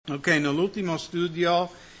Ok, nell'ultimo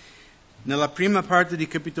studio, nella prima parte di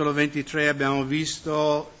capitolo 23 abbiamo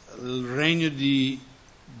visto il regno di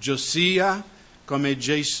Giosia, come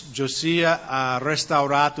Giosia ha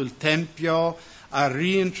restaurato il Tempio, ha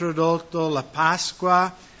reintrodotto la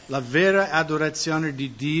Pasqua, la vera adorazione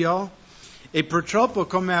di Dio. E purtroppo,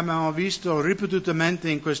 come abbiamo visto ripetutamente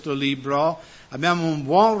in questo libro, abbiamo un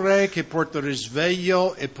buon re che porta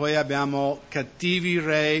risveglio e poi abbiamo cattivi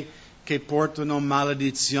re che portano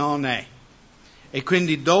maledizione. E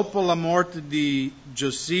quindi dopo la morte di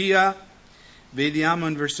Giosia, vediamo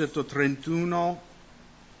in versetto 31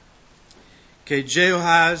 che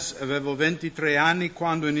Jehoaz aveva 23 anni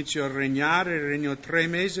quando iniziò a regnare, regnò 3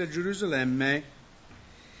 mesi a Gerusalemme.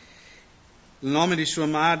 Il nome di sua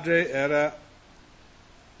madre era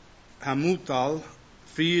Hamutal,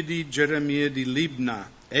 figlio di Geremia di Libna.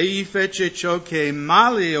 Egli fece ciò che è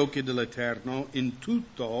male agli occhi dell'Eterno in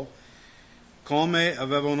tutto, come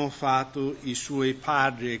avevano fatto i suoi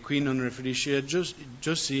padri. E qui non riferisce a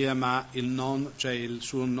Giosia, ma il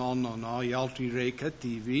suo nonno, no? Gli altri re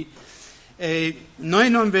cattivi. E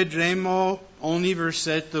noi non vedremo ogni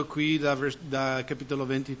versetto qui da capitolo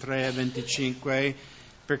 23 a 25,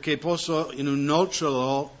 perché posso in un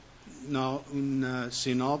nocciolo, no, un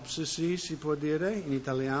sinopsi si può dire in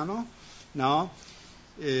italiano, no?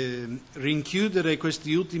 Rinchiudere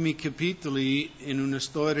questi ultimi capitoli in una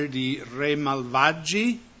storia di re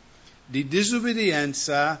malvagi, di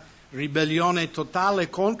disobbedienza, ribellione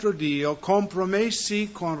totale contro Dio, compromessi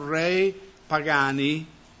con re pagani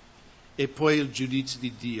e poi il giudizio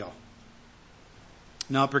di Dio.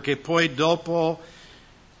 No, perché poi dopo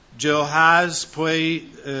Jehoaz,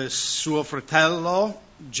 poi suo fratello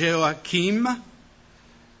Geoachim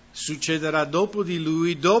succederà dopo di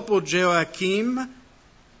lui, dopo Geoachim,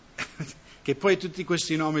 che poi tutti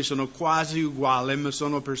questi nomi sono quasi uguali, ma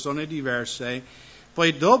sono persone diverse.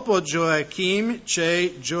 Poi dopo Joachim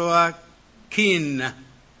c'è Joachin,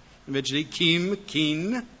 invece di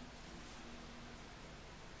Kin.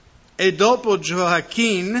 E dopo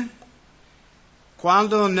Joachin,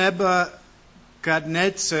 quando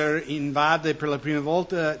Nebuchadnezzar invade per la prima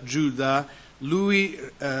volta Giuda, lui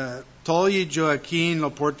toglie Joachin,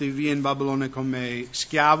 lo porta via in Babilonia come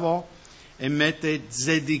schiavo, e mette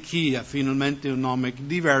Zedekia, finalmente un nome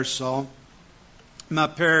diverso, ma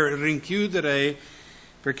per rinchiudere,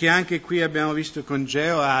 perché anche qui abbiamo visto con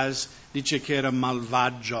Jehoaz, dice che era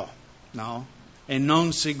malvagio, no? E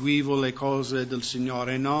non seguivo le cose del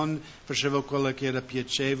Signore, non facevo quello che era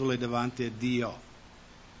piacevole davanti a Dio.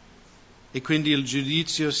 E quindi il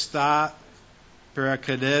giudizio sta per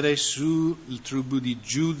accadere sul tribù di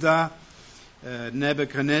Giuda.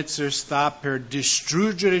 Nebuchadnezzar sta per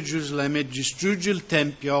distruggere Gerusalemme, distruggere il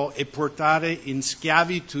Tempio e portare in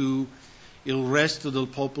schiavitù il resto del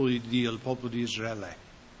popolo di Dio, il popolo di Israele.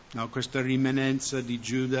 No, questa rimanenza di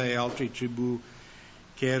Giuda e altre tribù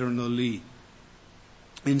che erano lì.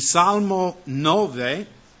 In Salmo 9,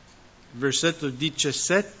 versetto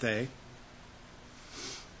 17,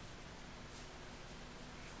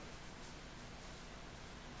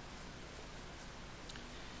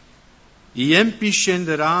 gli empi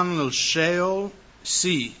scenderanno nel Sheol,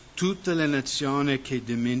 sì, tutte le nazioni che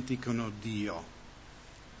dimenticano Dio.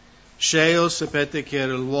 Sheol, sapete che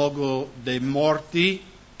era il luogo dei morti,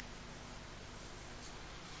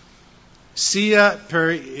 sia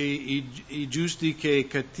per i giusti che i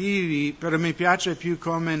cattivi, però mi piace più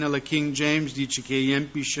come nella King James dice che gli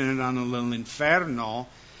empi scenderanno nell'inferno,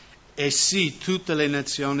 e sì, tutte le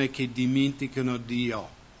nazioni che dimenticano Dio,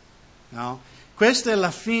 no? Questa è la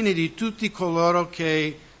fine di tutti coloro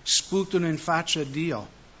che sputano in faccia a Dio,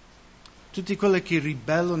 tutti quelli che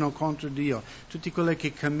ribellano contro Dio, tutti quelli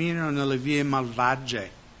che camminano nelle vie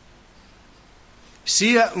malvagie,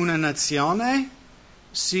 sia una nazione,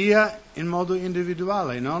 sia in modo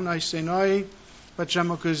individuale, no? Se noi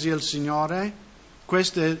facciamo così al Signore,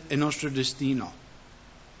 questo è il nostro destino,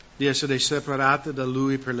 di essere separati da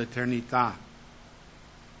Lui per l'eternità.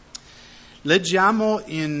 Leggiamo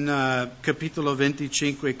in capitolo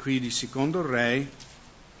 25 qui di Secondo Re,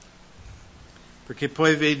 perché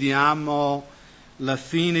poi vediamo la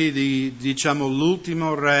fine di,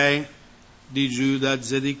 l'ultimo re di Giuda,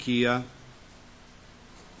 Zedekia.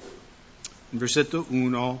 Versetto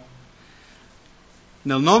 1.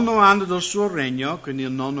 Nel 9° anno del suo regno, quindi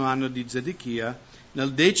il 9° anno di Zedekia,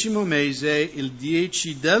 nel 10° mese, il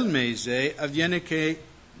 10 del mese, avviene che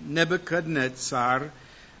Nebuchadnezzar,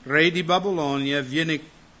 re di Babilonia, viene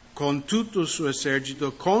con tutto il suo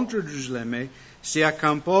esercito contro Gerusalemme, si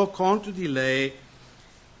accampò contro di lei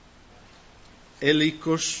e li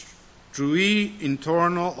costruì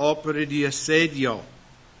intorno opere di assedio.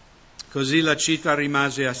 Così la città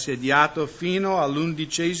rimase assediata fino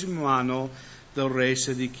all'11° anno del re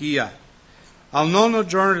Sedechia. Al 9°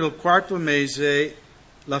 giorno del 4° mese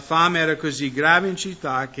la fame era così grave in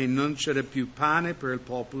città che non c'era più pane per il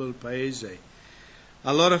popolo del paese.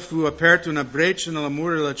 Allora fu aperta una breccia nella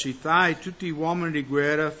mura della città e tutti gli uomini di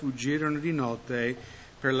guerra fuggirono di notte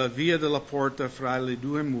per la via della porta fra le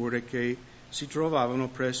due mura che si trovavano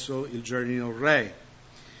presso il giardino del re.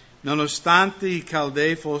 Nonostante i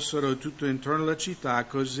Caldei fossero tutto intorno alla città,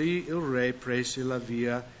 così il re prese la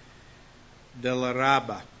via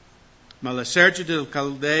dell'Araba. Ma l'esercito del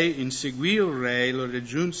Caldei inseguì il re e lo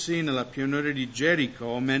raggiunse nella pianura di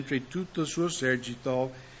Gerico, mentre tutto il suo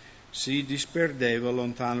esercito si disperdeva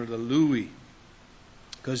lontano da lui.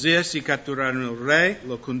 Così essi catturarono il re,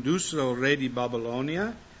 lo condussero al re di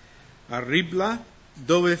Babilonia, a Ribla,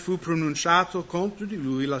 dove fu pronunciato contro di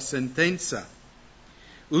lui la sentenza.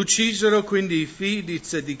 Uccisero quindi i figli di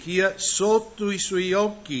Sedechia sotto i suoi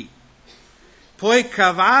occhi. Poi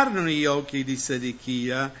cavarono gli occhi di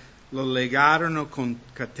Sedechia, lo legarono con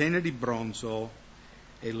catene di bronzo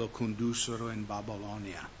e lo condussero in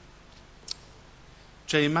Babilonia.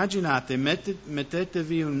 Cioè immaginate,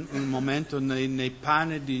 mettetevi un momento nei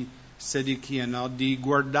panni di Sedechia, no? Di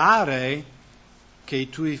guardare che i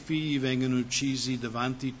tuoi figli vengono uccisi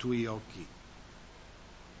davanti ai tuoi occhi.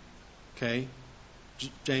 Ok?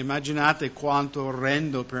 Cioè immaginate quanto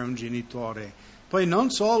orrendo per un genitore. Poi non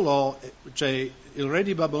solo, cioè il re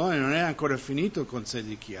di Babilonia non è ancora finito con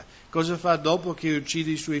Sedechia. Cosa fa dopo che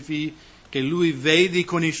uccide i suoi figli? Che lui vede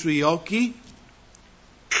con i suoi occhi?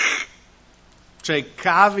 Cioè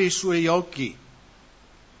cava i suoi occhi.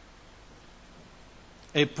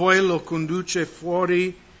 E poi lo conduce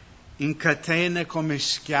fuori in catene come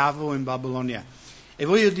schiavo in Babilonia. E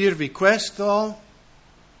voglio dirvi, questo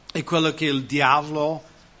è quello che il diavolo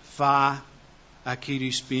fa a chi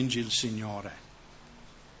respinge il Signore.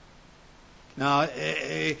 No,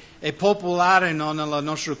 è popolare, no, nella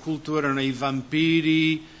nostra cultura, nei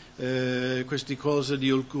vampiri, queste cose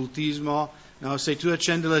di occultismo. No, se tu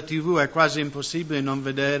accendi la TV è quasi impossibile non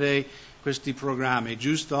vedere questi programmi,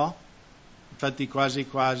 giusto? Infatti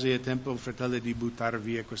quasi è tempo, fratelli, di buttare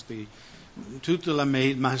via tutta la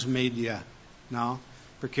mass media, no?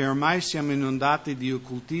 Perché ormai siamo inondati di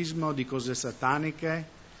occultismo, di cose sataniche,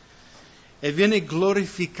 e viene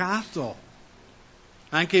glorificato.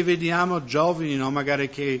 Anche vediamo giovani, no? Magari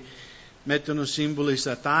che mettono simboli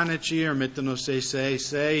satanici o mettono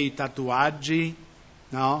 666, tatuaggi,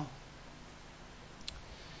 no?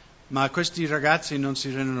 Ma questi ragazzi non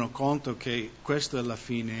si rendono conto che questa è la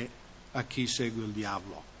fine a chi segue il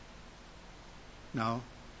diavolo, no?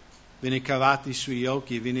 Viene cavati sugli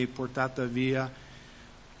occhi, viene portata via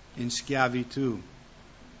in schiavitù.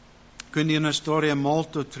 Quindi è una storia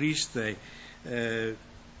molto triste.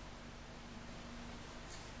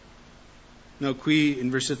 Qui in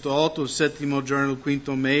versetto 8, il 7° giorno del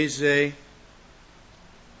 5° mese,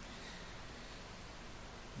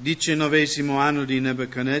 19° anno di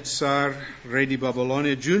Nebuchadnezzar, re di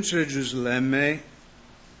Babilonia, giunsero a Gerusalemme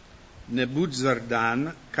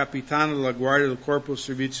Nebuzaradan, capitano della guardia del corpo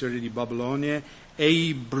servizio di Babilonia,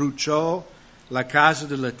 egli bruciò la casa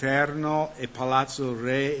dell'Eterno e palazzo del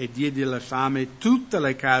re e diede alla fame tutte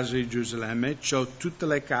le case di Gerusalemme, cioè tutte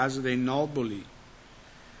le case dei nobili.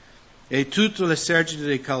 E tutto l'esercito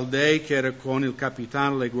dei Caldei che era con il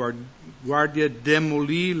capitano delle guardie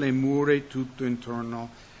demolì le mura tutto intorno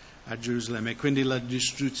a Gerusalemme. Quindi la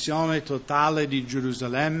distruzione totale di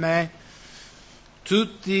Gerusalemme,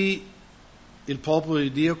 tutti il popolo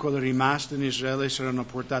di Dio, quello rimasto in Israele, saranno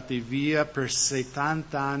portati via per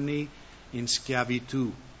 70 anni in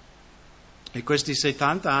schiavitù. E questi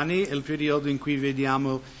 70 anni è il periodo in cui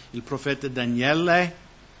vediamo il profeta Daniele,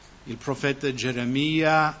 il profeta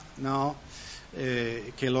Geremia, no?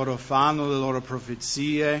 Che loro fanno le loro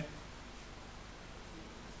profezie.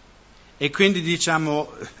 E quindi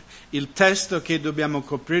diciamo il testo che dobbiamo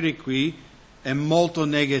coprire qui è molto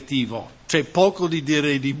negativo, c'è poco di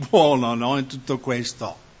dire di buono, no? In tutto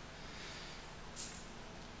questo.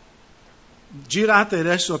 Girate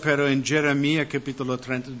adesso però in Geremia capitolo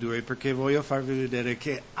 32 perché voglio farvi vedere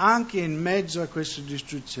che anche in mezzo a questa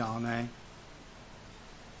distruzione,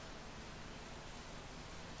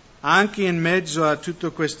 anche in mezzo a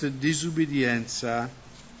tutta questa disubbidienza,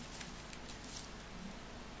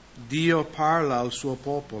 Dio parla al suo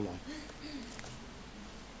popolo.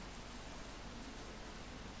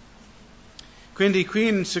 Quindi qui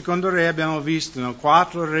in Secondo Re abbiamo visto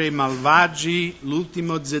 4 re malvagi,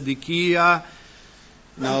 l'ultimo Sedechia,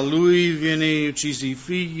 No, lui viene uccisi i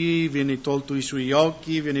figli, viene tolto i suoi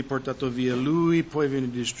occhi, viene portato via lui, poi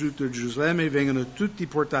viene distrutto Gerusalemme, vengono tutti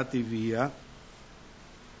portati via.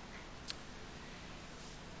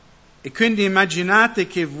 E quindi immaginate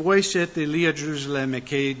che voi siete lì a Gerusalemme,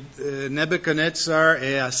 che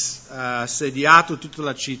Nebuchadnezzar ha assediato tutta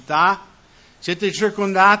la città, siete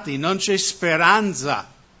circondati, non c'è speranza.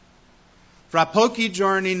 Fra pochi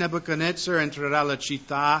giorni Nebuchadnezzar entrerà alla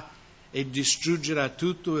città e distruggerà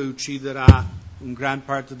tutto e ucciderà una gran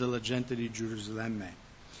parte della gente di Gerusalemme.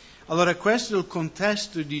 Allora questo è il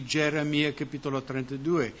contesto di Geremia capitolo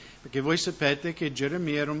 32, perché voi sapete che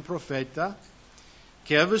Geremia era un profeta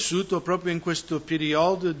che ha vissuto proprio in questo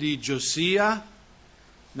periodo di Giosia,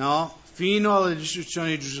 no? Fino alla distruzione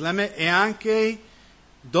di Gerusalemme e anche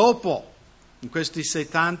dopo, in questi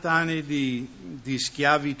 70 anni di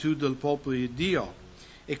schiavitù del popolo di Dio.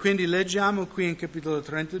 E quindi leggiamo qui in capitolo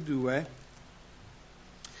 32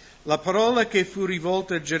 la parola che fu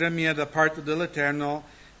rivolta a Geremia da parte dell'Eterno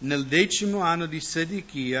nel 10° anno di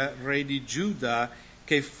Sedechia, re di Giuda,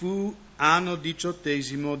 che fu anno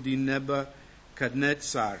 18° di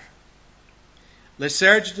Nebuchadnezzar.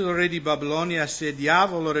 L'esercito del re di Babilonia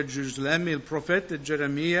assediava allora Gerusalemme. Il profeta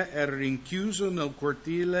Geremia era rinchiuso nel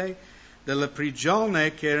cortile della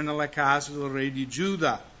prigione che era nella casa del re di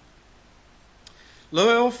Giuda. Lo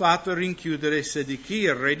avevo fatto rinchiudere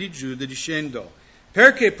Sedechia, re di Giuda, dicendo: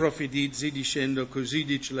 perché profetizzi dicendo così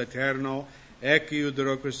dice l'Eterno, ecco io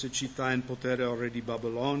darò questa città in potere al re di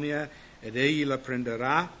Babilonia ed egli la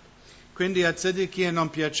prenderà? Quindi a Sedechia non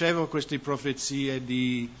piacevano queste profezie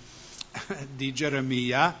di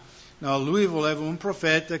Geremia. No, lui voleva un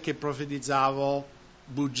profeta che profetizzava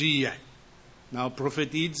bugie. No,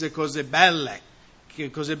 profetizza cose belle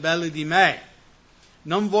di me.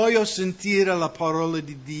 Non voglio sentire la parola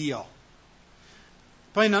di Dio.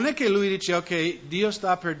 Poi non è che lui dice, ok, Dio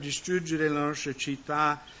sta per distruggere la nostra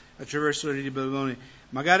città attraverso il re di Babilonia.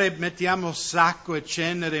 Magari mettiamo sacco e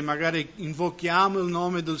cenere, magari invochiamo il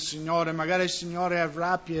nome del Signore, magari il Signore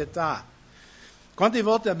avrà pietà. Quante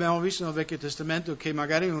volte abbiamo visto nel Vecchio Testamento che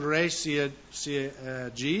magari un re si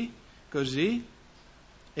agì così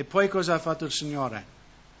e poi cosa ha fatto il Signore?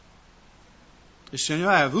 Il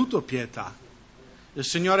Signore ha avuto pietà. Il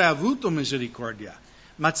Signore ha avuto misericordia,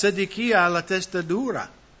 ma Sedechia ha la testa dura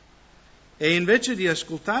e invece di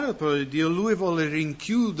ascoltare la parola di Dio, lui vuole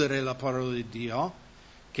rinchiudere la parola di Dio,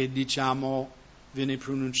 che diciamo viene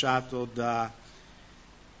pronunciato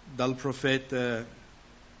dal profeta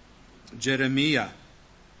Geremia.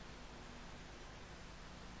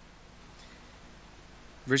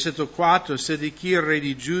 Versetto 4, Sedechia, re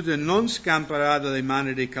di Giuda, non scamperà dalle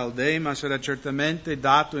mani dei Caldei, ma sarà certamente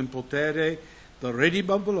dato in potere del re di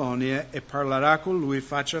Babilonia e parlerà con lui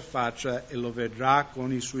faccia a faccia e lo vedrà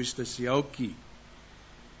con i suoi stessi occhi.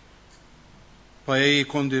 Poi egli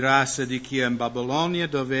condurrà Sedechia in Babilonia,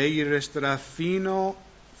 dove egli resterà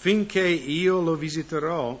finché io lo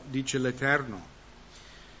visiterò, dice l'Eterno.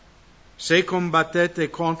 Se combattete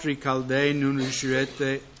contro i Caldei non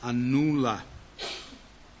riuscirete a nulla.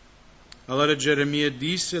 Allora Geremia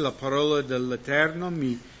disse: la parola dell'Eterno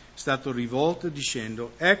mi è stata rivolta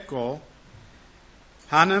dicendo: ecco,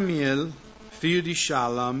 Hanamiel, figlio di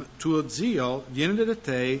Shalom, tuo zio, viene da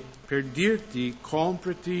te per dirti: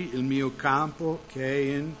 comprati il mio campo che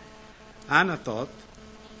è in Anatot,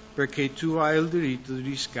 perché tu hai il diritto di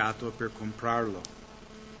riscatto per comprarlo.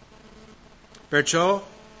 Perciò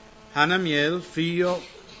Hanamiel,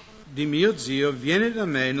 figlio di mio zio, viene da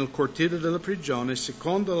me nel cortile della prigione,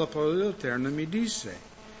 secondo la parola dell'Eterno, e mi disse: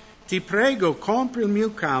 ti prego, compri il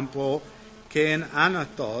mio campo che è in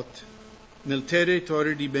Anatot, nel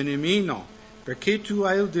territorio di Beniamino, perché tu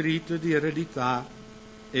hai il diritto di eredità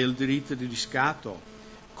e il diritto di riscatto.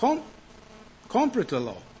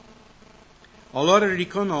 Compratelo. Allora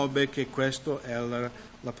riconobbe che questo era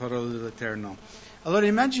la parola dell'Eterno. Allora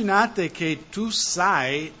immaginate che tu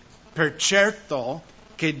sai per certo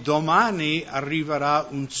che domani arriverà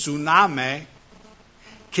un tsunami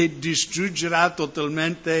che distruggerà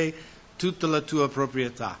totalmente tutta la tua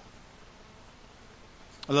proprietà.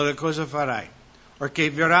 Allora cosa farai? Perché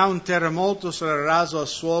verrà un terremoto, sarà raso al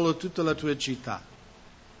suolo tutta la tua città.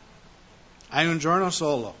 Hai un giorno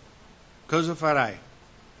solo. Cosa farai?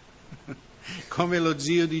 Come lo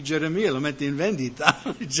zio di Geremia, lo metti in vendita.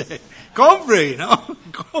 Dice, compri, no?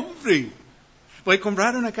 Compri. Vuoi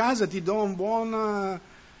comprare una casa, ti do un buon...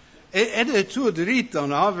 Ed è il tuo diritto,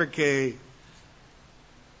 no? Perché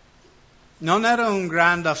non era un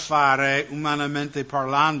grande affare umanamente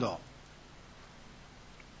parlando.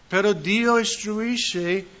 Però Dio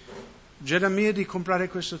istruisce Geremia di comprare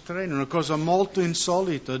questo terreno, una cosa molto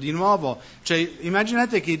insolita. Di nuovo,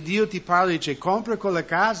 immaginate che Dio ti parla e dice compra quella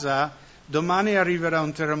casa, domani arriverà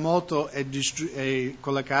un terremoto e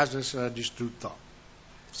quella casa sarà distrutta.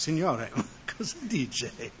 Signore, cosa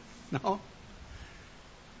dice? No?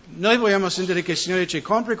 Noi vogliamo sentire che il Signore dice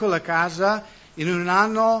compri quella casa, in un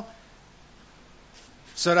anno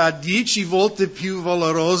sarà 10 volte più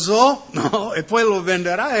valoroso, no? E poi lo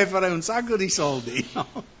venderà e farà un sacco di soldi.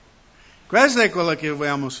 No? Questo è quello che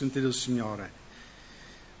vogliamo sentire il Signore.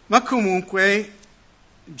 Ma comunque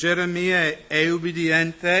Geremia è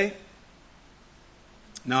ubbidiente,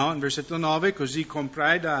 no? In versetto 9, così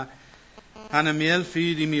comprai da Hanamiel,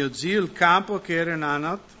 figlio di mio zio, il campo che era in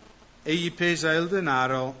Anat, e gli pesai il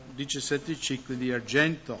denaro, 17 cicli di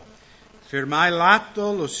argento. Firmai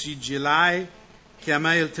l'atto, lo sigillai,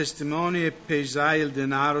 chiamai il testimone e pesai il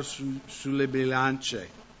denaro sulle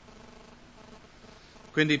bilance.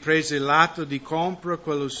 Quindi prese l'atto di compra,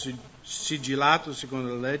 quello sigillato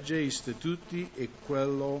secondo la legge, i statuti e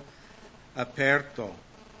quello aperto.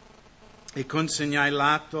 E consegnai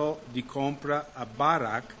l'atto di compra a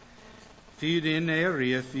Barak, figlio di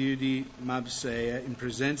Nearia, figlio di Mabsea, in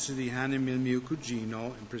presenza di Hanam il mio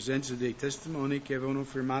cugino, in presenza dei testimoni che avevano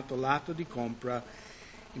firmato l'atto di compra,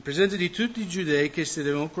 in presenza di tutti i giudei che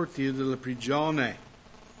sedevano al cortile della prigione.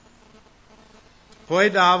 Poi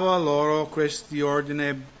davo a loro questi ordini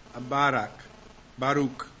a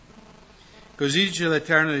Baruch. Così dice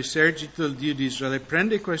l'Eterno esercito, il Dio di Israele,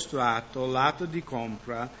 prende questo atto, l'atto di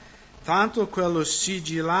compra, tanto quello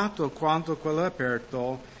sigillato quanto quello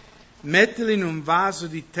aperto, mettili in un vaso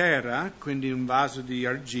di terra, quindi un vaso di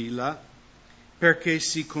argilla, perché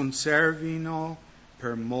si conservino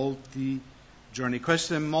per molti giorni.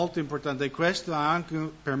 Questo è molto importante. Questo ha anche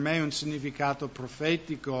per me un significato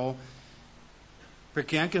profetico,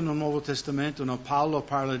 perché anche nel Nuovo Testamento Paolo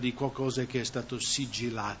parla di qualcosa che è stato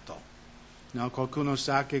sigillato. No? Qualcuno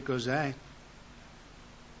sa che cos'è?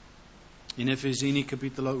 In Efesini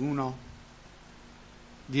capitolo 1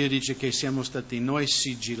 Dio dice che siamo stati noi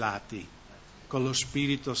sigillati con lo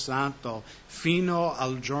Spirito Santo fino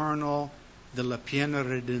al giorno della piena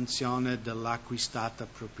redenzione dell'acquistata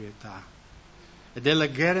proprietà. Ed è la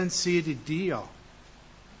garanzia di Dio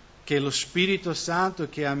che lo Spirito Santo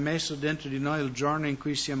che ha messo dentro di noi il giorno in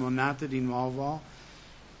cui siamo nati di nuovo,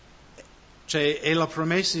 è la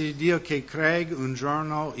promessa di Dio che Craig un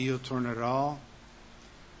giorno io tornerò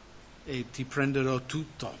e ti prenderò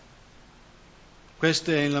tutto.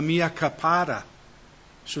 Questa è la mia caparra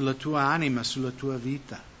sulla tua anima, sulla tua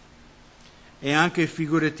vita. E anche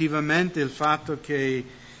figurativamente il fatto che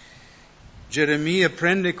Geremia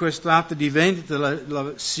prende questo atto di vendita,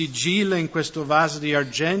 la sigilla in questo vaso di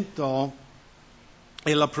argento,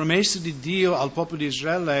 è la promessa di Dio al popolo di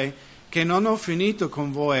Israele che non ho finito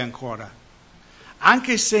con voi ancora.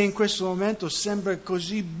 Anche se in questo momento sembra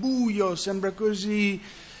così buio, sembra così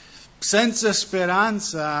senza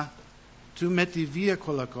speranza, tu metti via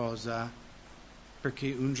quella cosa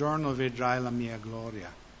perché un giorno vedrai la mia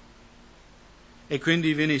gloria. E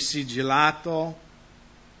quindi viene sigillato,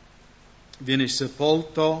 viene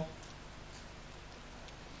sepolto,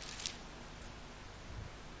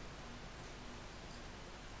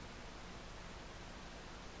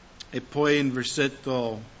 e poi in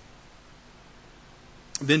versetto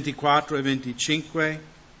 24 e 25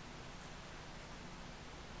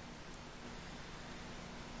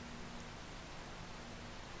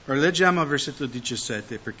 leggiamo il versetto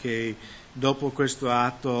 17, perché dopo questo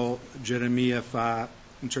atto Geremia fa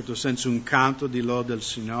in certo senso un canto di lode al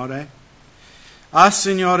Signore. Ah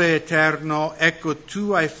Signore eterno, ecco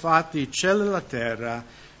tu hai fatto i cieli e la terra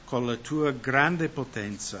con la tua grande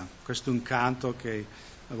potenza. Questo è un canto che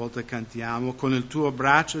a volte cantiamo. Con il tuo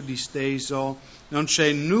braccio disteso non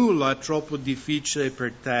c'è nulla troppo difficile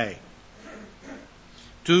per te.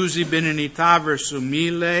 Tu usi benignità verso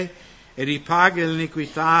 1000 e ripaghi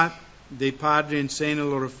l'iniquità dei padri in seno ai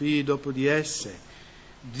loro figli dopo di esse.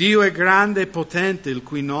 Dio è grande e potente, il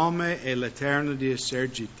cui nome è l'Eterno di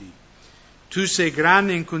eserciti. Tu sei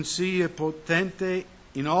grande in consiglio e potente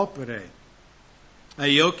in opere.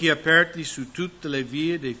 Hai gli occhi aperti su tutte le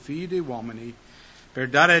vie dei figli degli uomini, per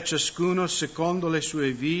dare a ciascuno secondo le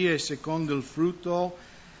sue vie e secondo il frutto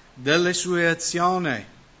delle sue azioni.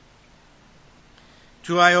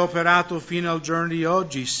 Tu hai operato fino al giorno di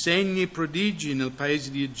oggi segni e prodigi nel paese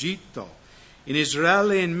di Egitto, in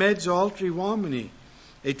Israele e in mezzo a altri uomini,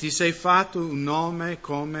 e ti sei fatto un nome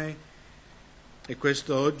come è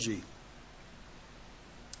questo oggi.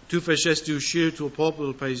 Tu facesti uscire il tuo popolo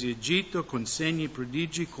dal paese di Egitto con segni e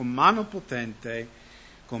prodigi, con mano potente,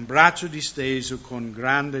 con braccio disteso, con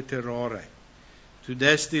grande terrore. Tu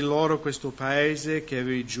desti loro questo paese che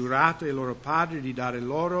avevi giurato ai loro padri di dare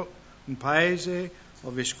loro, un paese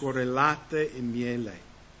dove scorre latte e miele.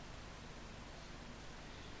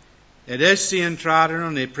 Ed essi entrarono,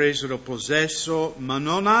 ne presero possesso, ma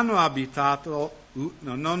non hanno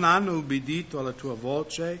ubbidito alla tua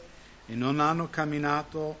voce e non hanno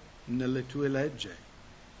camminato nelle tue leggi.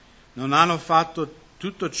 Non hanno fatto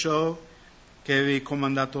tutto ciò che avevi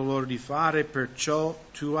comandato loro di fare, perciò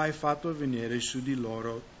tu hai fatto venire su di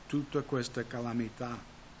loro tutta questa calamità.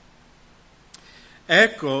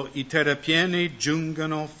 Ecco, i terrapieni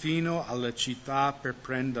giungono fino alla città per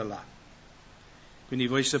prenderla. Quindi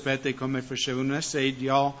voi sapete come facevano un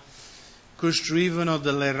assedio, costruivano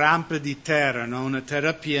delle rampe di terra, no? Una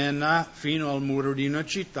terra piena fino al muro di una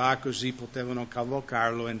città, così potevano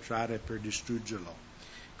cavalcarlo e entrare per distruggerlo.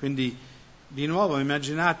 Quindi, di nuovo,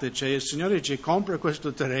 immaginate, cioè, il Signore ci compra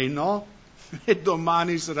questo terreno e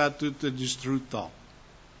domani sarà tutto distrutto.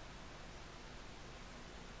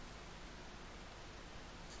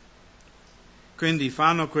 Quindi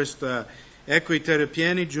fanno questa, ecco i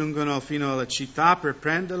terrapieni giungono fino alla città per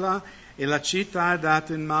prenderla e la città è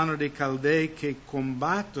data in mano dei Caldei che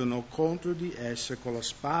combattono contro di essa con la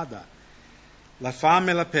spada. La fame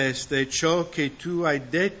e la peste, ciò che tu hai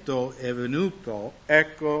detto è venuto,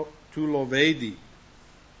 ecco tu lo vedi.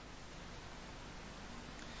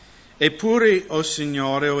 Eppure, o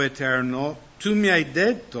Signore, o Eterno, tu mi hai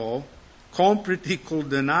detto, comprati col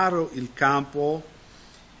denaro il campo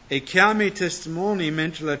e chiami i testimoni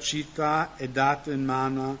mentre la città è data in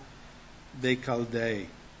mano dei Caldei.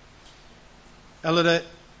 Allora,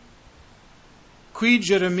 qui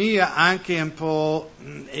Geremia anche un po'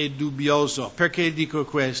 è dubbioso. Perché dico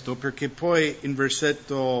questo? Perché poi in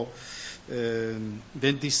versetto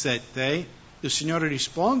 27 il Signore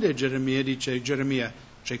risponde a Geremia e dice: Geremia,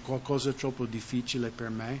 c'è qualcosa troppo difficile per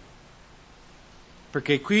me?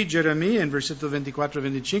 Perché qui Geremia in versetto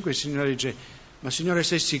 24-25 il Signore dice: ma Signore,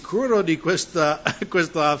 sei sicuro di questo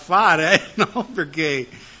affare? No, perché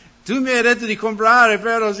tu mi hai detto di comprare,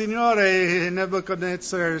 però Signore,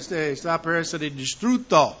 Nebuchadnezzar sta per essere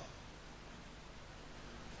distrutto.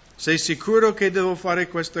 Sei sicuro che devo fare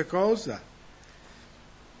questa cosa?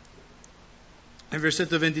 In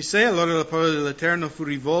versetto 26, allora la parola dell'Eterno fu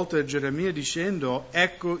rivolta a Geremia dicendo: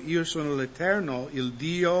 ecco, io sono l'Eterno, il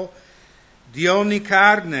Dio di ogni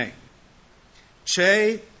carne.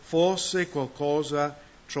 C'è forse qualcosa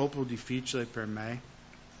troppo difficile per me?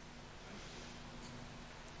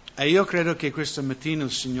 E io credo che questa mattina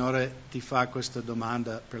il Signore ti fa questa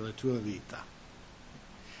domanda per la tua vita.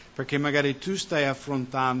 Perché magari tu stai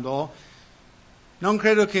affrontando, non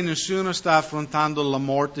credo che nessuno sta affrontando la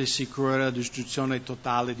morte sicura, la distruzione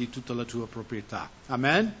totale di tutta la tua proprietà.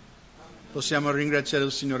 Amen? Possiamo ringraziare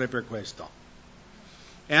il Signore per questo.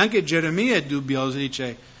 E anche Geremia è dubbioso,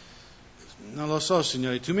 dice: non lo so,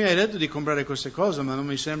 Signore, tu mi hai detto di comprare queste cose, ma non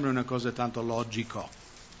mi sembra una cosa tanto logica.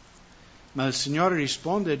 Ma il Signore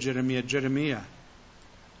risponde a Geremia: Geremia,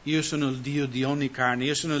 io sono il Dio di ogni carne,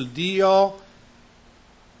 io sono il Dio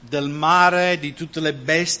del mare, di tutte le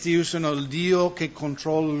bestie, io sono il Dio che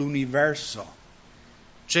controlla l'universo.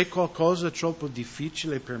 C'è qualcosa troppo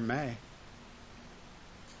difficile per me?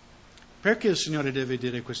 Perché il Signore deve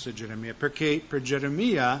dire questo a Geremia? Perché per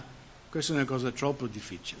Geremia questa è una cosa troppo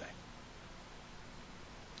difficile.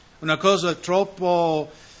 Una cosa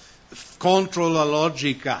troppo contro la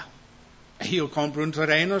logica. Io compro un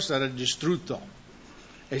terreno, sarà distrutto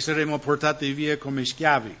e saremo portati via come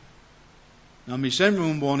schiavi. Non mi sembra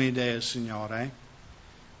una buona idea, Signore.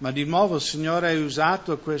 Ma di nuovo il Signore ha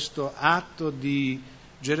usato questo atto di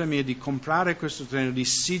Geremia di comprare questo terreno, di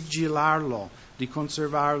sigillarlo, di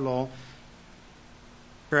conservarlo,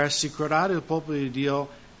 per assicurare al popolo di Dio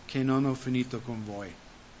che non ho finito con voi.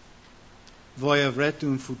 Voi avrete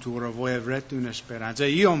un futuro, voi avrete una speranza.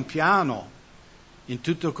 Io ho un piano in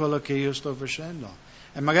tutto quello che io sto facendo.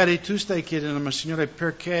 E magari tu stai chiedendo: ma Signore,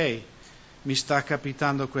 perché mi sta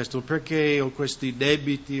capitando questo? Perché ho questi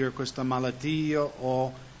debiti o questa malattia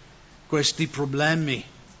o questi problemi?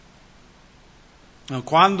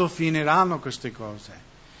 Quando finiranno queste cose?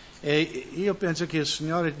 E io penso che il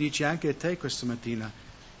Signore dice anche a te questa mattina,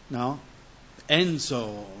 no?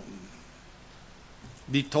 Enzo,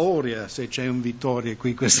 Vittoria, se c'è un Vittoria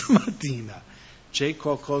qui questa mattina, c'è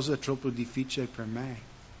qualcosa troppo difficile per me.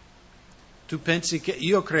 Tu pensi che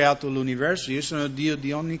io ho creato l'universo, io sono Dio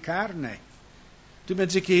di ogni carne. Tu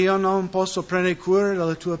pensi che io non posso prendere cura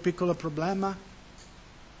del tuo piccolo problema?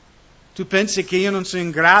 Tu pensi che io non sono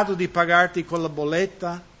in grado di pagarti quella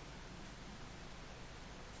bolletta?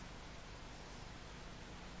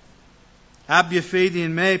 Abbia fede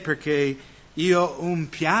in me perché io ho un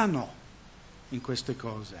piano in queste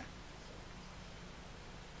cose.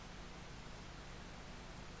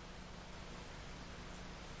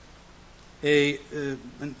 E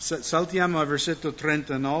saltiamo al versetto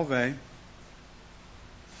 39.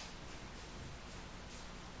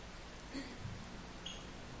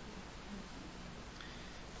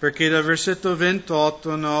 Perché dal versetto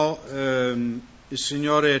 28 il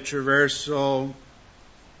Signore attraverso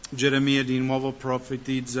Geremia di nuovo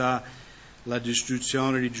profetizza la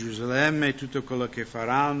distruzione di Gerusalemme, tutto quello che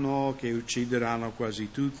faranno, che uccideranno quasi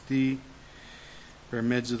tutti per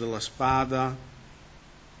mezzo della spada.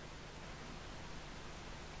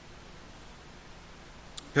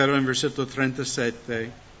 Però in versetto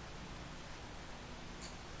 37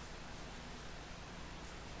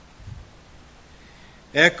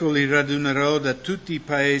 ecco li radunerò da tutti i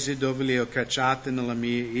paesi dove li ho cacciati nella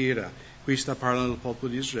mia ira. Qui sta parlando del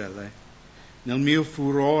popolo di Israele. Nel mio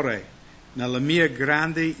furore, nella mia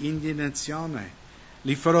grande indignazione.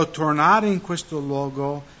 Li farò tornare in questo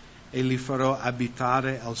luogo e li farò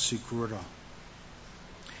abitare al sicuro.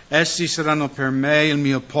 Essi saranno per me il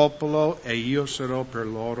mio popolo e io sarò per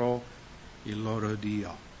loro il loro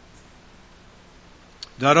Dio.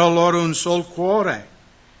 Darò loro un sol cuore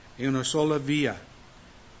e una sola via.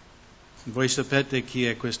 Voi sapete chi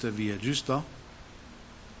è questa via, giusto?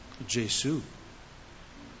 Gesù.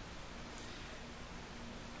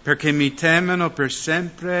 Perché mi temono per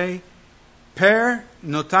sempre,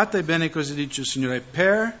 notate bene cosa dice il Signore,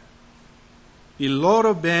 per il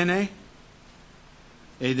loro bene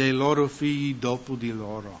e dei loro figli dopo di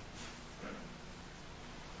loro.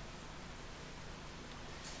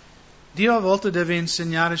 Dio a volte deve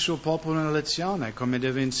insegnare il suo popolo una lezione, come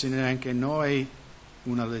deve insegnare anche noi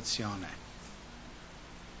una lezione.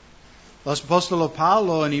 L'Apostolo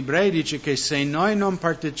Paolo in Ebrei dice che se noi non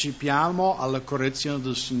partecipiamo alla correzione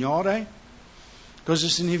del Signore, cosa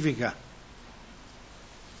significa?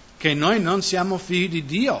 Che noi non siamo figli di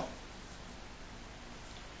Dio.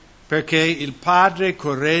 Perché il Padre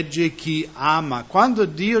corregge chi ama. Quando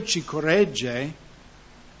Dio ci corregge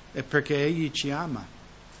è perché Egli ci ama.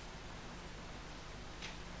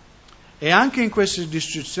 E anche in questa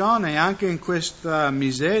distruzione, anche in questa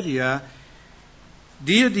miseria,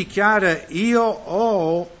 Dio dichiara: io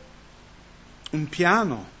ho un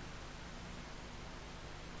piano.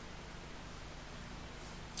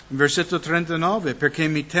 Versetto 39, perché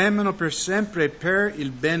mi temono per sempre per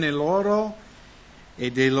il bene loro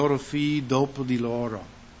e dei loro figli dopo di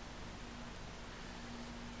loro.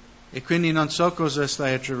 E quindi non so cosa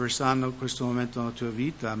stai attraversando in questo momento nella tua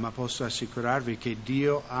vita, ma posso assicurarvi che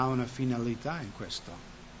Dio ha una finalità in questo.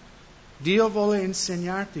 Dio vuole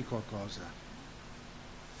insegnarti qualcosa.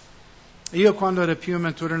 Io quando ero più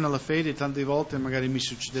maturo nella fede, tante volte magari mi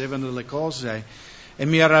succedevano delle cose e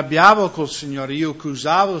mi arrabbiavo col Signore, io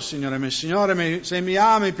accusavo il Signore, ma Signore, se mi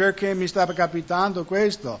ami, perché mi sta capitando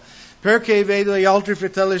questo? Perché vedo gli altri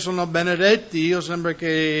fratelli sono benedetti, io sembra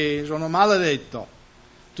che sono maledetto.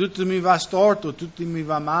 Tutto mi va storto, tutto mi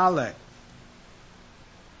va male.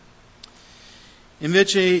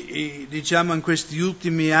 Invece, diciamo, in questi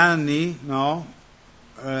ultimi anni,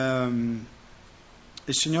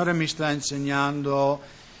 il Signore mi sta insegnando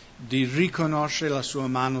di riconoscere la sua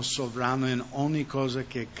mano sovrana in ogni cosa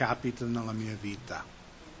che capita nella mia vita.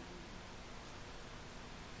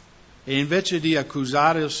 E invece di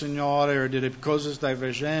accusare il Signore o dire cosa stai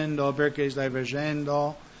facendo, perché stai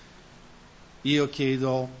facendo, io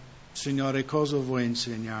chiedo: Signore, cosa vuoi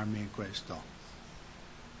insegnarmi in questo?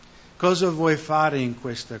 Cosa vuoi fare in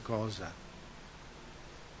questa cosa?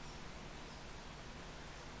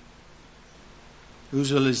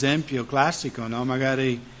 Uso l'esempio classico, no?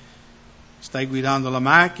 Magari stai guidando la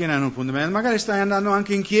macchina in un punto medio, magari stai andando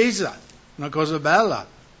anche in chiesa, una cosa bella,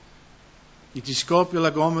 e ti scoppia la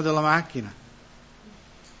gomma della macchina.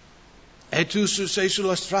 E tu sei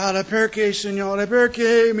sulla strada: perché, Signore,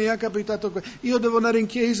 perché mi è capitato questo? Io devo andare in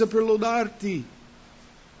chiesa per lodarti.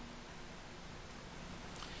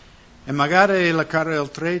 E magari la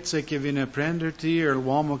carreltrezza che viene a prenderti o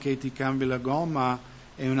l'uomo che ti cambia la gomma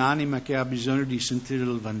è un'anima che ha bisogno di sentire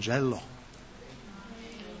il Vangelo.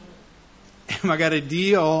 E magari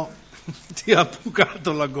Dio ti ha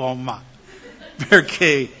bucato la gomma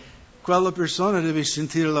perché quella persona deve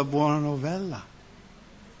sentire la buona novella.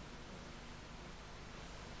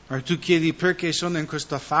 O tu chiedi: perché sono in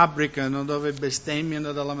questa fabbrica dove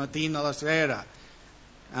bestemmiano dalla mattina alla sera?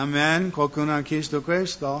 Amen? Qualcuno ha chiesto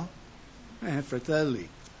questo? Fratelli,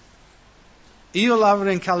 io lavoro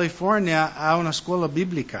in California a una scuola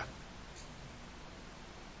biblica.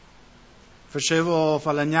 Facevo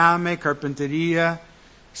falegname, carpenteria.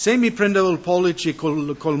 Se mi prendevo il pollice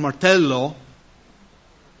col martello,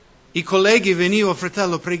 I colleghi venivano,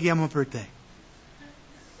 fratello, preghiamo per te.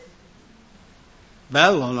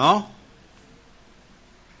 Bello, no?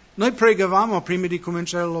 Noi pregavamo prima di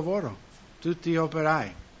cominciare il lavoro, tutti gli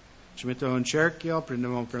operai. Ci mettevamo in cerchio,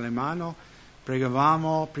 prendevamo per le mani,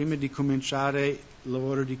 pregavamo prima di cominciare il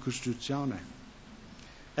lavoro di costruzione.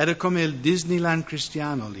 Era come il Disneyland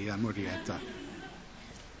cristiano lì a Murrieta,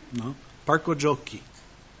 no? Parco giochi.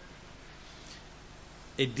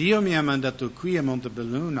 E Dio mi ha mandato qui a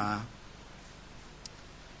Montebelluna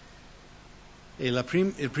e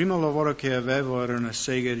il primo lavoro che avevo era una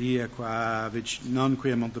segheria qua, non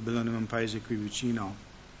qui a Montebelluna, in un paese qui vicino.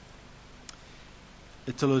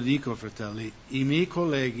 E te lo dico, fratelli, i miei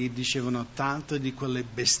colleghi dicevano tanto di quelle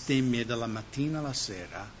bestemmie dalla mattina alla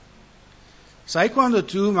sera. Sai quando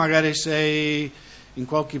tu magari sei in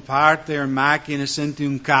qualche parte o in macchina e senti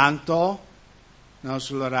un canto, no,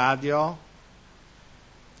 sulla radio?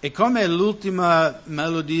 E come l'ultima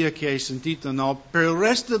melodia che hai sentito, no? Per il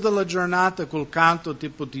resto della giornata quel canto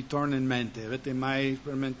tipo ti torna in mente. Avete mai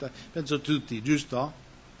sperimentato? Penso tutti, giusto?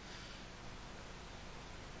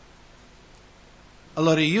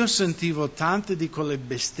 Allora io sentivo tante di quelle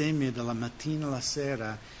bestemmie dalla mattina alla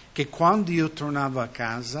sera che quando io tornavo a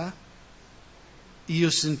casa io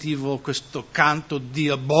sentivo questo canto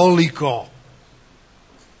diabolico.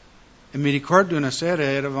 E mi ricordo una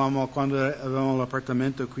sera, quando avevamo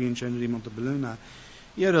l'appartamento qui in centro di Montebelluna,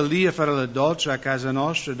 io ero lì a fare la doccia a casa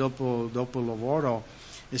nostra dopo il lavoro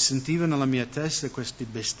e sentivo nella mia testa queste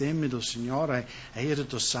bestemmie del Signore e io ho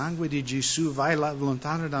detto, sangue di Gesù, vai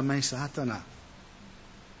lontano da me, Satana.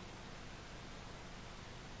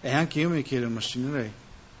 E anche io mi chiedo, ma Signore,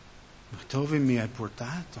 ma dove mi hai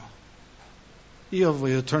portato? Io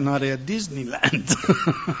voglio tornare a Disneyland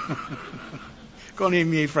con i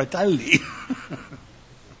miei fratelli.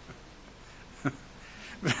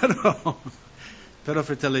 Però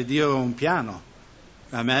fratelli, Dio ha un piano.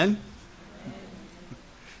 Amen?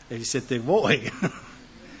 E siete voi.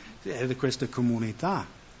 È di questa comunità.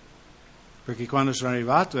 Perché quando sono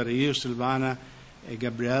arrivato ero io, Silvana e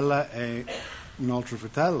Gabriella e un altro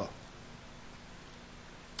fratello.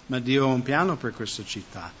 Ma Dio ha un piano per questa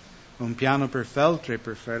città. Un piano per Feltre,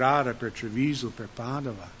 per Ferrara, per Treviso, per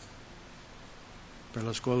Padova, per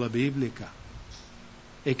la scuola biblica.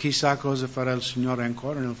 E chissà cosa farà il Signore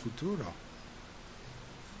ancora nel futuro.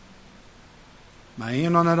 Ma io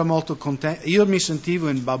non ero molto contento. Io mi sentivo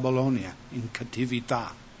in Babilonia, in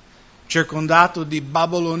cattività, circondato di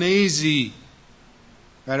babilonesi,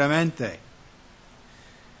 veramente.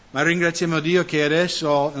 Ma ringraziamo Dio che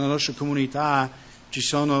adesso nella nostra comunità ci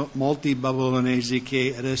sono molti babilonesi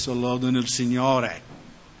che adesso lodano il Signore.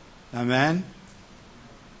 Amen?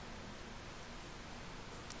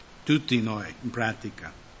 Tutti noi, in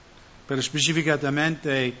pratica. Però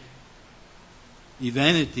specificatamente i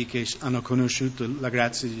veneti che hanno conosciuto la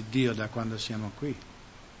grazia di Dio da quando siamo qui.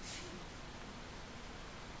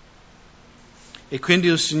 E quindi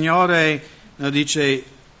il Signore dice,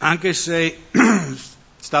 anche se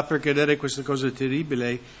sta per cadere questa cosa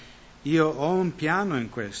terribile, io ho un piano in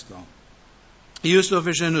questo. Io sto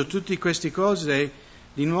facendo tutte queste cose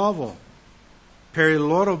di nuovo per il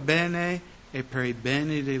loro bene e per i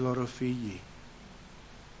beni dei loro figli.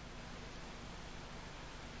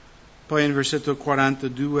 Poi in versetto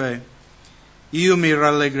 42, io mi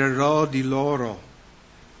rallegrerò di loro,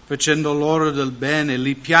 facendo loro del bene,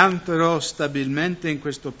 li pianterò stabilmente in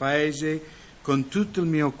questo paese con tutto il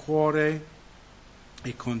mio cuore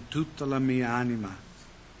e con tutta la mia anima.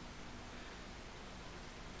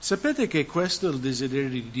 Sapete che questo è il desiderio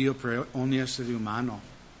di Dio per ogni essere umano?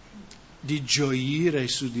 Di gioire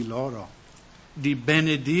su di loro, di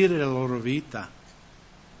benedire la loro vita.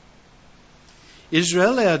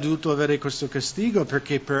 Israele ha dovuto avere questo castigo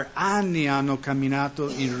perché per anni hanno camminato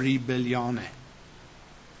in ribellione.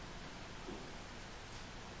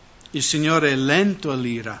 Il Signore è lento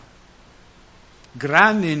all'ira,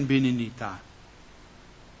 grande in benignità.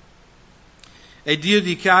 E Dio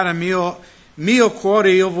dichiara, mio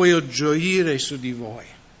cuore, io voglio gioire su di voi.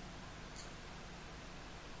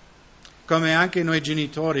 Come anche noi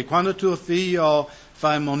genitori, quando tuo figlio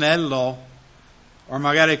fa il monello, o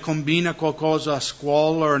magari combina qualcosa a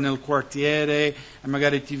scuola o nel quartiere, e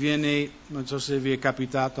magari ti viene, non so se vi è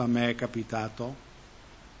capitato, a me è capitato,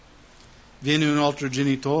 viene un altro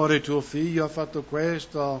genitore, tuo figlio ha fatto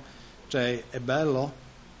questo, cioè è bello,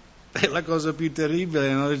 è la cosa più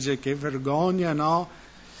terribile, no? Dice che vergogna, no?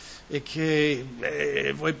 E che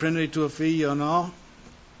vuoi prendere tuo figlio, no?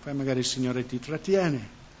 Poi magari il Signore ti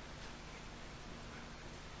trattiene.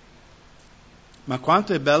 Ma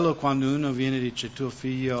quanto è bello quando uno viene e dice tuo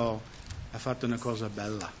figlio ha fatto una cosa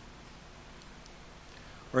bella.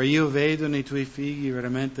 Ora io vedo nei tuoi figli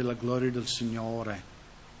veramente la gloria del Signore.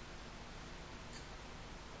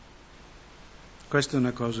 Questa è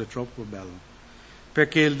una cosa troppo bella,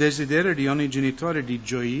 perché il desiderio di ogni genitore è di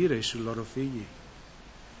gioire sui loro figli,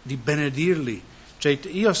 di benedirli. Cioè,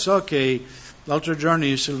 io so che l'altro giorno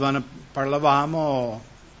io e Silvana parlavamo,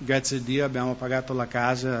 grazie a Dio abbiamo pagato la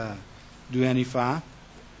casa 2 anni fa,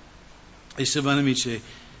 e Silvana mi dice,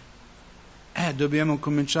 dobbiamo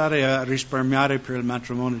cominciare a risparmiare per il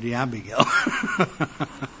matrimonio di Abigail.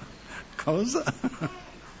 Cosa?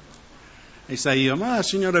 E sai io, ma il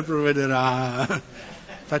Signore provvederà,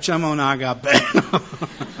 facciamo un agape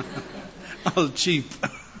al cheap.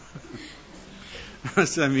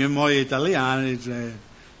 Se mia moglie è italiana dice,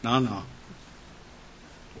 no,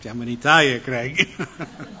 siamo in Italia, Craig.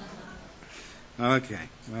 Ok,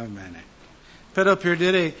 va bene. Però per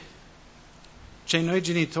dire, cioè noi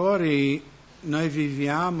genitori, noi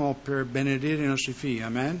viviamo per benedire i nostri figli,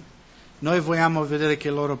 amen? Noi vogliamo vedere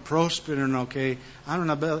che loro prosperano, che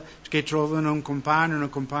hanno che trovano un compagno, una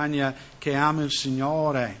compagna che ama il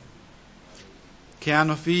Signore, che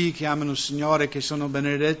hanno figli che amano il Signore, che sono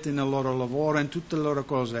benedetti nel loro lavoro, in tutte le loro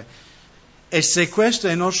cose. E se questo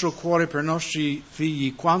è il nostro cuore per i nostri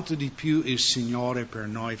figli, quanto di più il Signore per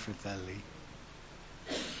noi, fratelli.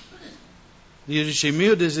 Dio dice, il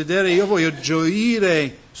mio desiderio, io voglio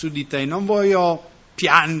gioire su di te, non voglio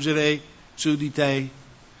piangere su di te,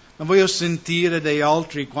 non voglio sentire dagli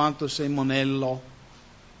altri quanto sei monello,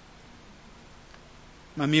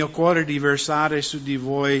 ma il mio cuore è di versare su di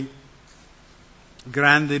voi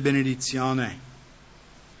grande benedizione.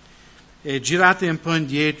 E girate un po'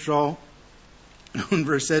 indietro, un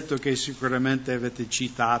versetto che sicuramente avete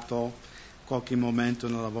citato qualche momento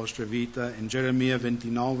nella vostra vita, in Geremia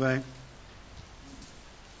 29.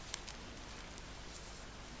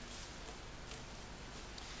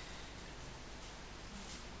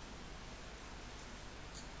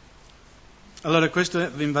 Allora,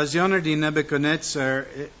 questa invasione di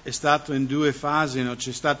Nebuchadnezzar è stata in 2 fasi, no?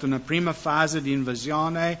 C'è stata una prima fase di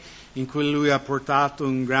invasione in cui lui ha portato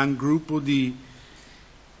un gran gruppo di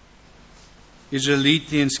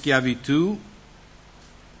israeliti in schiavitù.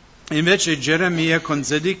 Invece Geremia con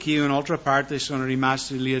Zedechia, un'altra parte, sono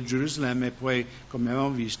rimasti lì a Gerusalemme e poi, come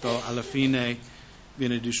abbiamo visto, alla fine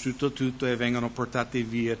viene distrutto tutto e vengono portati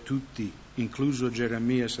via tutti, incluso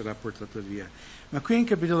Geremia sarà portato via. Ma qui in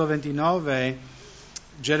capitolo 29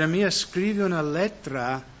 Geremia scrive una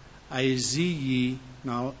lettera ai esigli,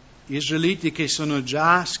 no, israeliti che sono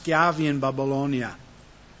già schiavi in Babilonia.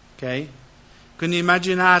 Okay? Quindi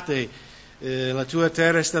immaginate, la tua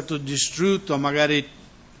terra è stata distrutta, magari i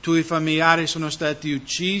tuoi familiari sono stati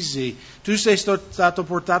uccisi, tu sei stato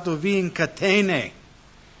portato via in catene,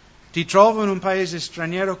 ti trovi in un paese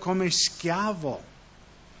straniero come schiavo.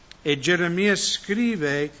 E Geremia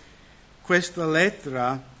scrive questa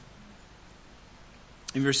lettera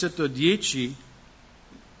in versetto 10,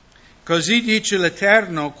 così dice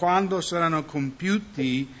l'Eterno, quando saranno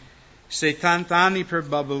compiuti 70 anni per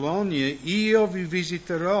Babilonia, io vi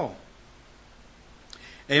visiterò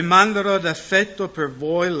e manderò d'affetto per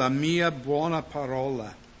voi la mia buona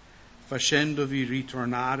parola, facendovi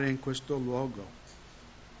ritornare in questo luogo.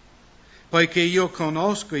 Poiché io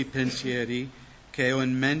conosco i pensieri che ho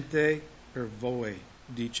in mente per voi,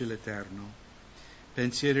 dice l'Eterno,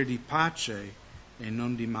 pensieri di pace e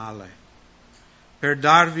non di male, per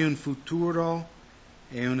darvi un futuro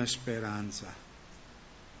e una speranza.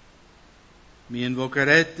 Mi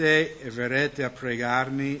invocherete e verrete a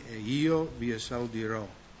pregarmi e io vi esaudirò.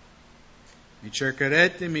 Mi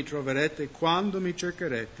cercherete e mi troverete quando mi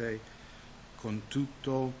cercherete con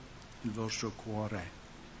tutto il vostro cuore.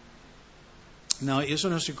 No, io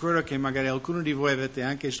sono sicuro che magari alcuni di voi avete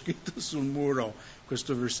anche scritto sul muro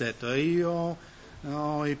questo versetto.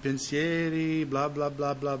 I pensieri, bla bla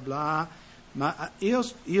bla bla bla. Ma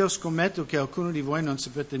io scommetto che alcuni di voi non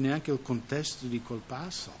sapete neanche il contesto di quel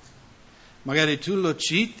passo. Magari tu lo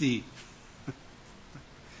citi,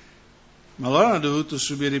 ma loro hanno dovuto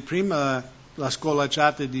subire prima la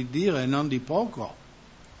scolacciata di Dio e non di poco.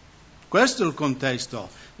 Questo è il contesto.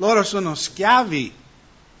 Loro sono schiavi.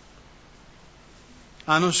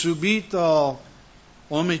 Hanno subito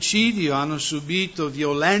omicidio, hanno subito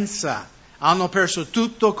violenza, hanno perso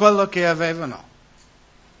tutto quello che avevano.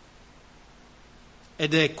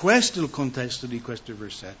 Ed è questo il contesto di questo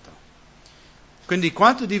versetto. Quindi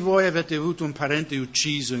quanti di voi avete avuto un parente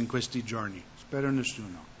ucciso in questi giorni? Spero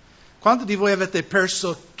nessuno. Quanti di voi avete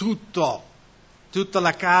perso tutto? Tutta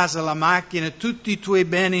la casa, la macchina, tutti i tuoi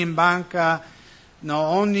beni in banca, no,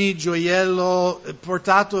 ogni gioiello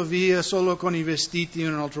portato via solo con i vestiti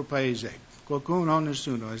in un altro paese. Qualcuno?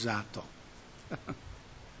 Nessuno, esatto.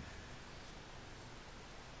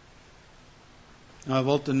 A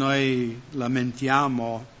volte noi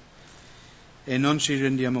lamentiamo e non ci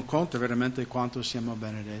rendiamo conto veramente quanto siamo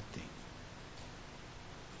benedetti.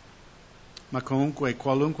 Ma comunque,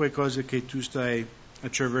 qualunque cosa che tu stai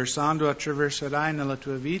attraversando, attraverserai nella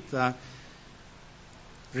tua vita,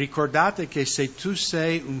 ricordate che se tu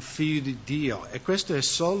sei un figlio di Dio, e questo è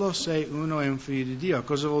solo se uno è un figlio di Dio.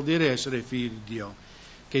 Cosa vuol dire essere figlio di Dio?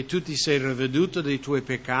 Che tu ti sei ravveduto dei tuoi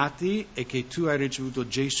peccati e che tu hai ricevuto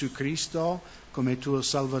Gesù Cristo come tuo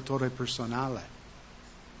Salvatore personale.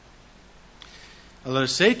 Allora,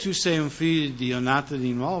 se tu sei un figlio di Dio nato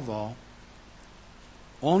di nuovo,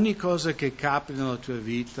 ogni cosa che capita nella tua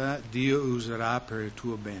vita, Dio userà per il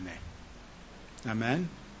tuo bene. Amen?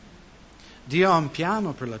 Dio ha un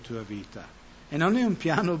piano per la tua vita e non è un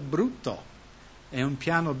piano brutto, è un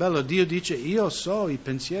piano bello. Dio dice: io so i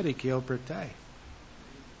pensieri che ho per te.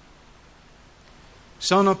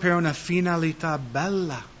 Sono per una finalità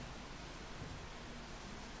bella,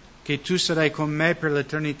 che tu sarai con me per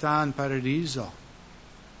l'eternità in paradiso.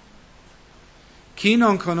 Chi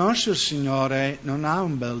non conosce il Signore non ha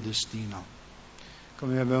un bel destino,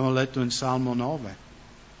 come abbiamo letto in Salmo 9.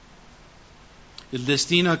 Il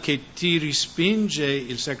destino che ti respinge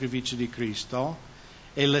il sacrificio di Cristo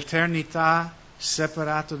è l'eternità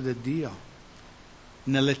separata da Dio,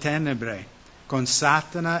 nelle tenebre, con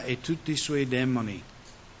Satana e tutti i suoi demoni.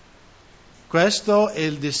 Questo è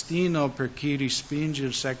il destino per chi respinge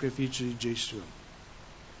il sacrificio di Gesù.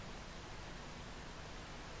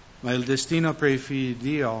 Ma il destino per i figli di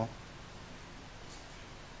Dio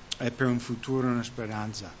è per un futuro e una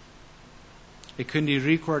speranza. E quindi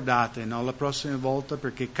ricordate, no, la prossima volta,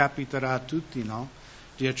 perché capiterà a tutti, no,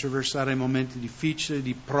 di attraversare momenti difficili,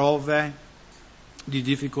 di prove, di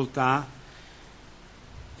difficoltà,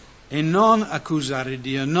 e non accusare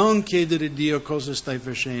Dio, non chiedere a Dio cosa stai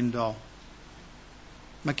facendo,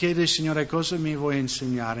 ma chiedere: Signore, cosa mi vuoi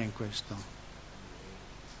insegnare in questo?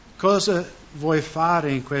 Cosa vuoi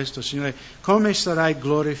fare in questo, Signore? Come sarai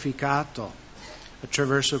glorificato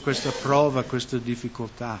attraverso questa prova, questa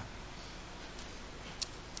difficoltà?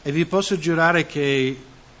 E vi posso giurare che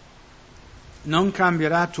non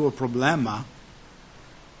cambierà il tuo problema,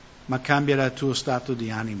 ma cambierà il tuo stato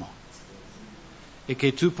di animo. E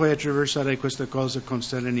che tu puoi attraversare questa cosa con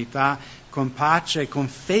serenità, con pace, con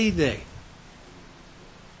fede,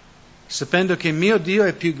 sapendo che mio Dio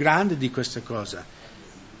è più grande di questa cosa.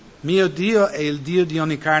 Mio Dio è il Dio di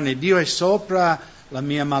ogni carne. Dio è sopra la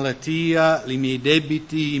mia malattia, i miei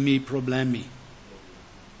debiti, i miei problemi.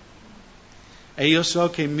 E io so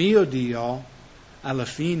che mio Dio, alla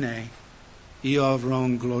fine, io avrò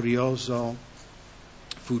un glorioso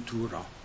futuro.